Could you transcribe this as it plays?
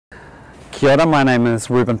Kia ora, my name is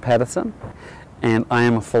Reuben Paterson and I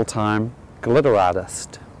am a full-time glitter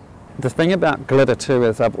artist. The thing about glitter too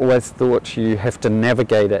is I've always thought you have to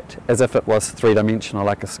navigate it as if it was three-dimensional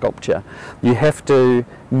like a sculpture. You have to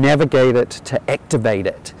navigate it to activate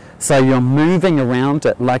it. So you're moving around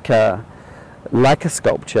it like a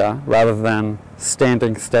sculpture rather than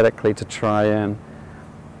standing statically to try and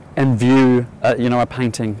view a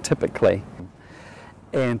painting typically.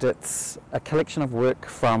 And it's a collection of work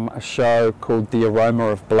from a show called The Aroma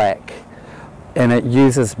of Black, and it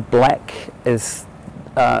uses black as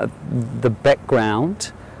the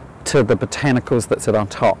background to the botanicals that sit on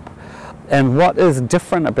top. And what is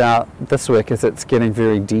different about this work is it's getting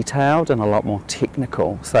very detailed and a lot more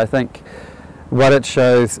technical. So I think what it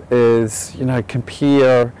shows is,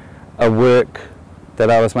 compare a work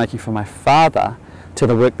that I was making for my father to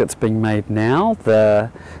the work that's being made now. The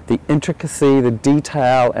intricacy, the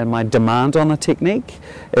detail, and my demand on the technique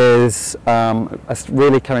is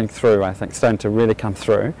really coming through, I think, starting to really come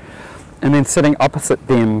through. And then sitting opposite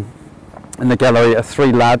them in the gallery are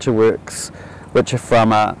three larger works, which are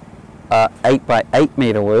from a 8 by 8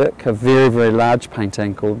 metre work, a very, very large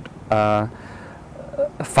painting called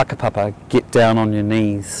Whakapapa, Get Down on Your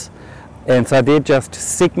Knees. And so they're just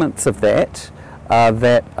segments of that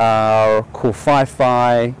that are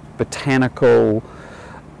Kōwhaiwhai, botanical,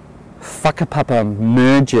 whakapapa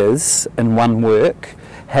merges in one work,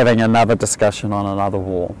 having another discussion on another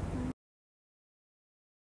wall.